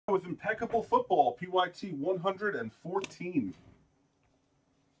with Impeccable Football, PYT 114.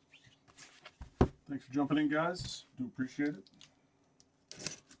 Thanks for jumping in, guys. Do appreciate it.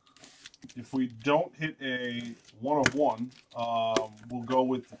 If we don't hit a 1 of 1, we'll go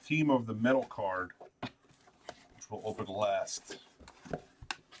with the team of the metal card, which we'll open last.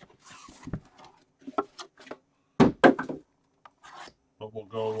 But we'll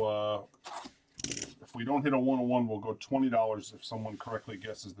go, if we don't hit a 1 of 1, we'll go $20 if someone correctly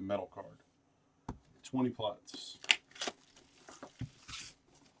guesses the metal card. 20 plots.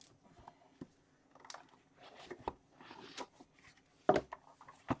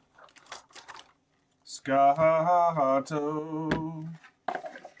 Scato.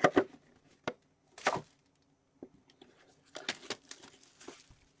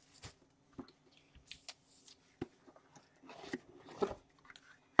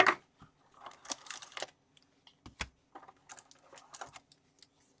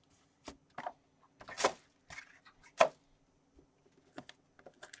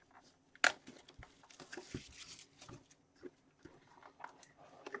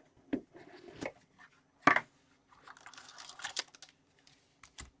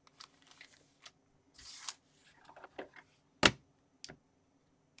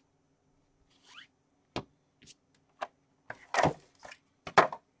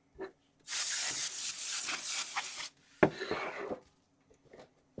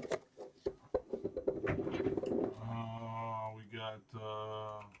 We got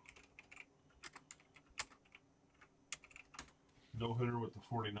no hitter with the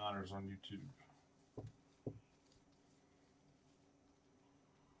 49ers on YouTube.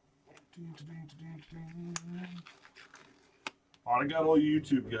 All right, I got all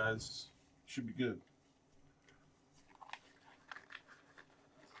YouTube, guys. Should be good.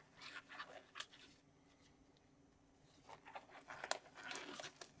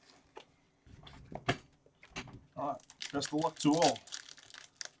 All right, best of luck to all.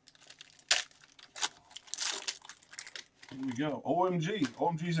 Here we go. OMG.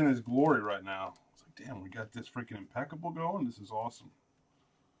 OMG's in his glory right now. It's like, damn, we got this freaking Impeccable going. This is awesome.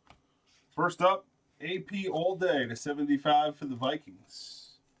 First up, AP all day to 75 for the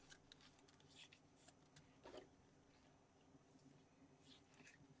Vikings.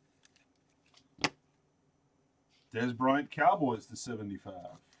 Des Bryant Cowboys to 75.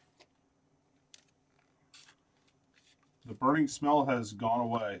 The burning smell has gone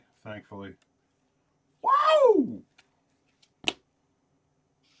away, thankfully. Wow!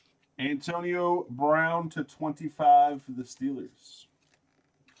 Antonio Brown to 25 for the Steelers.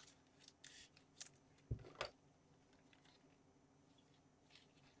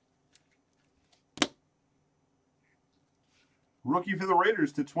 Rookie for the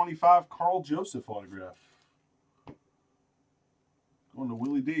Raiders to 25, Carl Joseph autograph. Going to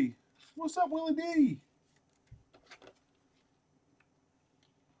Willie D. What's up, Willie D?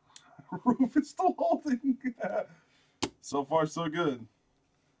 Roof is still holding. So far, so good.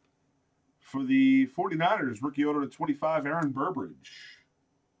 For the 49ers, rookie auto to 25, Aaron Burbridge.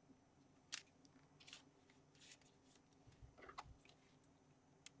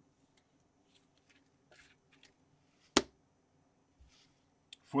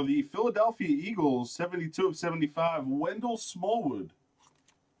 For the Philadelphia Eagles, 72 of 75, Wendell Smallwood.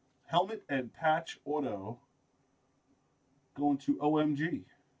 Helmet and patch auto. Going to OMG.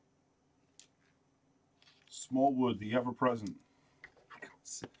 Smallwood, the ever-present.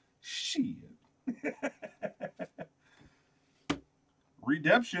 Shit.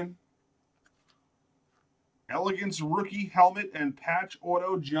 Redemption. Elegance rookie helmet and patch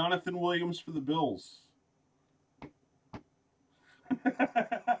auto, Jonathan Williams for the Bills.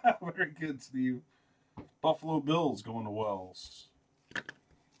 Very good, Steve. Buffalo Bills going to Wells.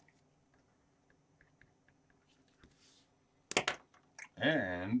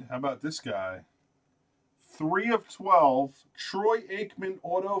 And how about this guy? 3 of 12, Troy Aikman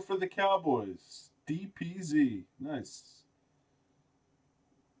auto for the Cowboys. DPZ. Nice.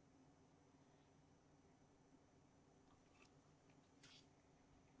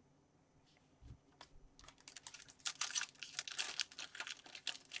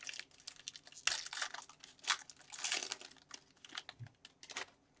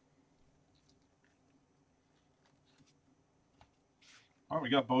 All right, we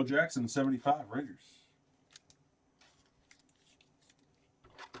got Bo Jackson, 75, Raiders.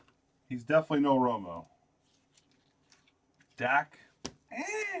 He's definitely no Romo. Dak.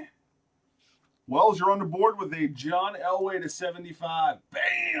 Wells, you're on the board with a John Elway to 75.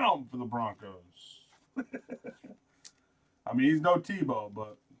 Bam! For the Broncos. I mean, he's no Tebow,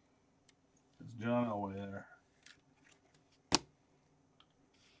 but it's John Elway there.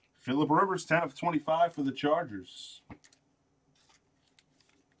 Phillip Rivers, 10 of 25 for the Chargers.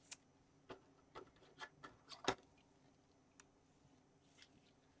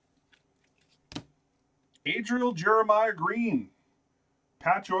 Adriel Jeremiah Green,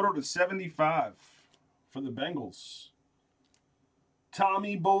 patch auto to 75 for the Bengals.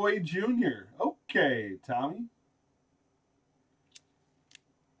 Tommy Boy Jr. Okay, Tommy.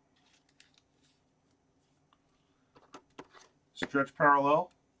 Stretch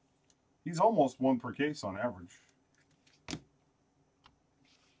parallel. He's almost 1 per case on average.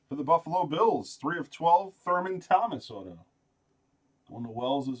 For the Buffalo Bills, 3 of 12, Thurman Thomas auto. Going to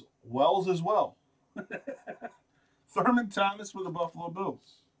Wells as well. Thurman Thomas for the Buffalo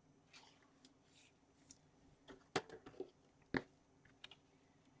Bills.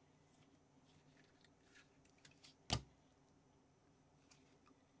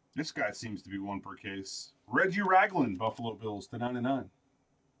 This guy seems to be 1 per case. Reggie Ragland, Buffalo Bills to 99.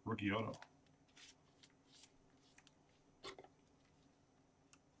 Rookie auto.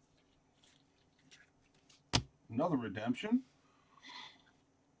 Another redemption.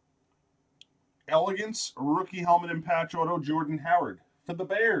 Elegance, rookie helmet and patch auto, Jordan Howard. For the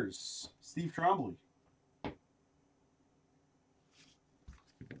Bears, Steve Trombley.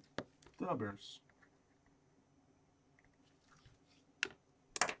 The Bears.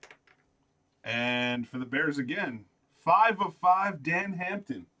 And for the Bears again, 5 of 5, Dan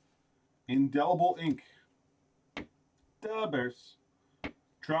Hampton. Indelible ink. The Bears.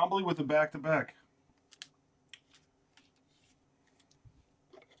 Trombley with a back-to-back.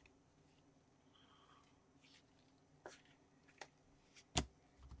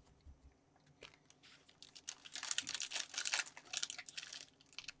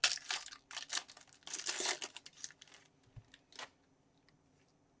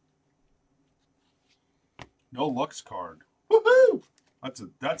 No Lux card. Woohoo!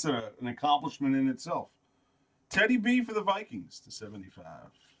 That's an accomplishment in itself. Teddy B for the Vikings to 75.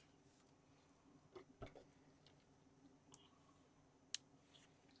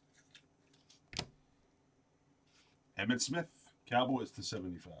 Emmitt Smith, Cowboys to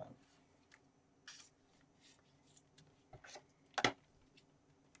 75.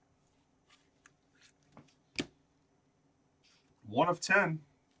 One of 10.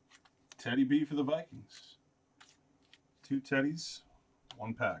 Teddy B for the Vikings. 2 Teddies,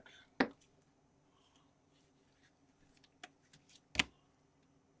 1 pack.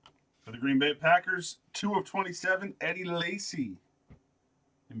 For the Green Bay Packers, 2 of 27, Eddie Lacy.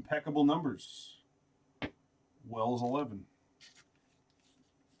 Impeccable numbers. Wells 11.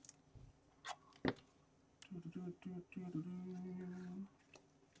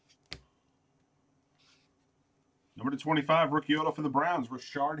 Number 25, rookie auto for the Browns,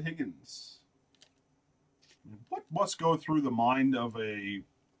 Rashard Higgins. What must go through the mind of a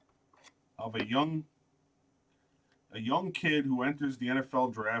young kid who enters the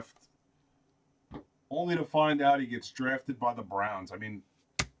NFL draft only to find out he gets drafted by the Browns? I mean,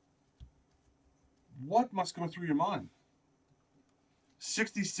 what must go through your mind?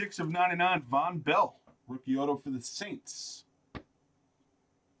 66 of 99, Von Bell, rookie auto for the Saints.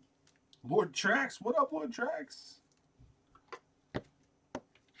 Lord Trax, what up, Lord Trax?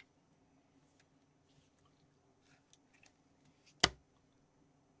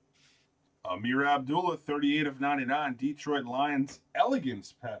 Amir Abdullah, 38 of 99, Detroit Lions,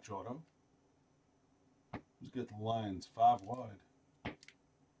 Elegance patch auto. Let's get the Lions 5 wide.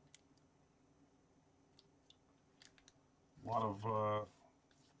 A lot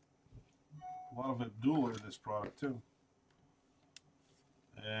of Abdullah in this product too.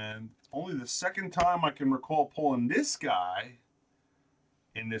 And only the second time I can recall pulling this guy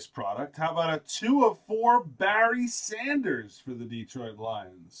in this product. How about a 2 of 4 Barry Sanders for the Detroit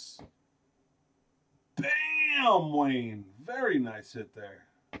Lions? Bam, Wayne. Very nice hit there.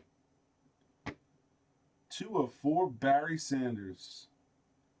 2 of 4 Barry Sanders.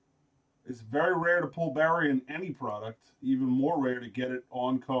 It's very rare to pull Barry in any product. Even more rare to get it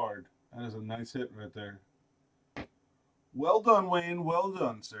on card. That is a nice hit right there. Well done, Wayne. Well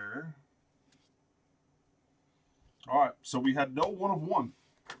done, sir. All right, so we had no 1 of 1.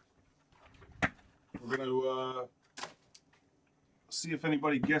 We're going to see if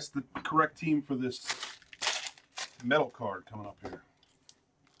anybody guessed the correct team for this metal card coming up here.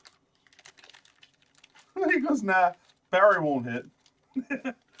 He goes, nah, Barry won't hit.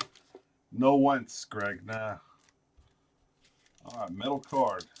 No Wentz, Greg, nah. All right, metal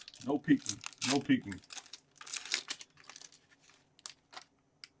card. No peeking, no peeking.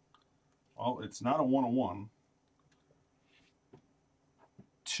 Well, it's not a 1 of 1.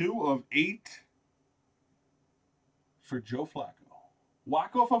 2 of 8 for Joe Flacco.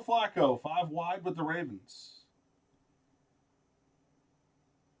 Wacko for Flacco, 5 wide with the Ravens.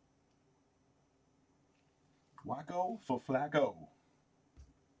 Wacko for Flacco.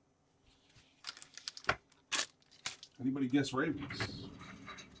 Anybody guess Ravens?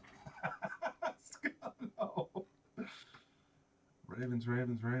 No. Ravens. I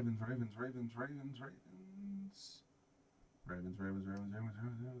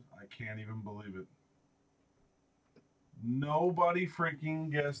can't even believe it. Nobody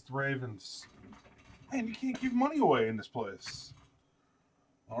freaking guessed Ravens. Man, you can't give money away in this place.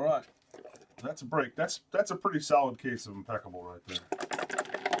 All right. That's a break. That's a pretty solid case of Impeccable right there.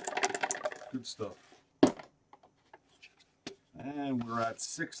 Good stuff. And we're at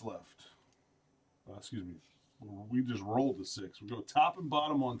 6 left. Excuse me. We just rolled a 6. We go top and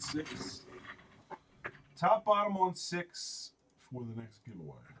bottom on 6. Top, bottom on 6 for the next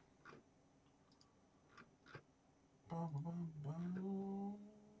giveaway.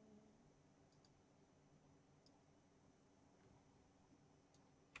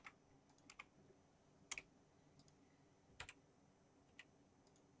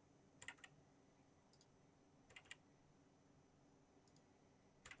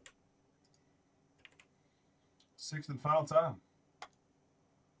 Sixth and final time.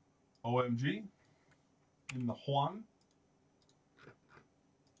 OMG in the Juan.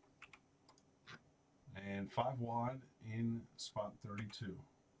 And 5 wide in spot 32.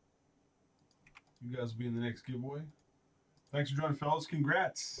 You guys will be in the next giveaway. Thanks for joining, fellas.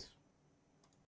 Congrats.